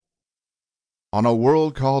On a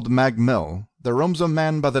world called Magmel, there roams a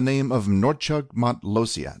man by the name of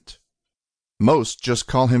Norchug-Mot-Losiat. Most just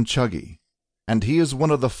call him Chuggie, and he is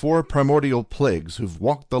one of the 4 primordial plagues who've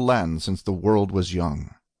walked the land since the world was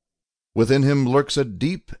young. Within him lurks a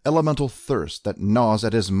deep, elemental thirst that gnaws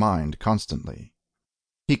at his mind constantly.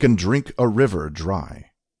 He can drink a river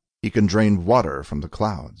dry. He can drain water from the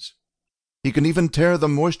clouds. He can even tear the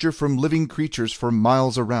moisture from living creatures for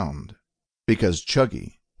miles around, because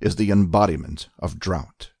Chuggie is the embodiment of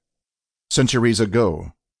drought. Centuries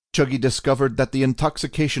ago, Chuggie discovered that the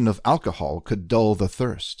intoxication of alcohol could dull the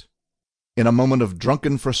thirst. In a moment of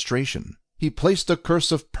drunken frustration, he placed a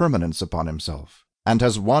curse of permanence upon himself, and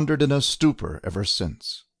has wandered in a stupor ever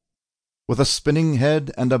since. With a spinning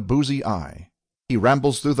head and a boozy eye, he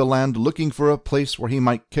rambles through the land looking for a place where he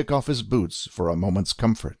might kick off his boots for a moment's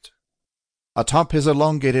comfort. Atop his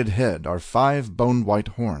elongated head are 5 bone-white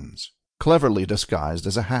horns, cleverly disguised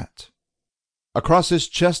as a hat. Across his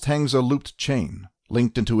chest hangs a looped chain,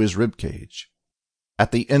 linked into his rib cage.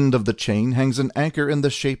 At the end of the chain hangs an anchor in the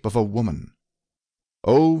shape of a woman.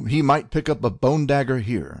 Oh, he might pick up a bone dagger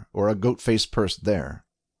here, or a goat-face purse there,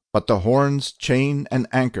 but the horns, chain, and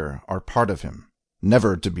anchor are part of him,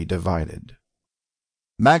 never to be divided.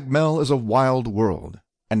 Magmel is a wild world,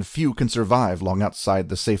 and few can survive long outside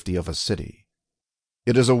the safety of a city.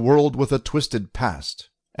 It is a world with a twisted past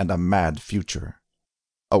and a mad future.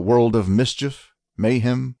 A world of mischief,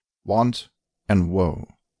 mayhem, want, and woe.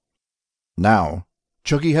 Now,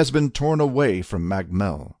 Chuggie has been torn away from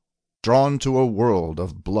Magmel, drawn to a world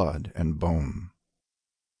of blood and bone.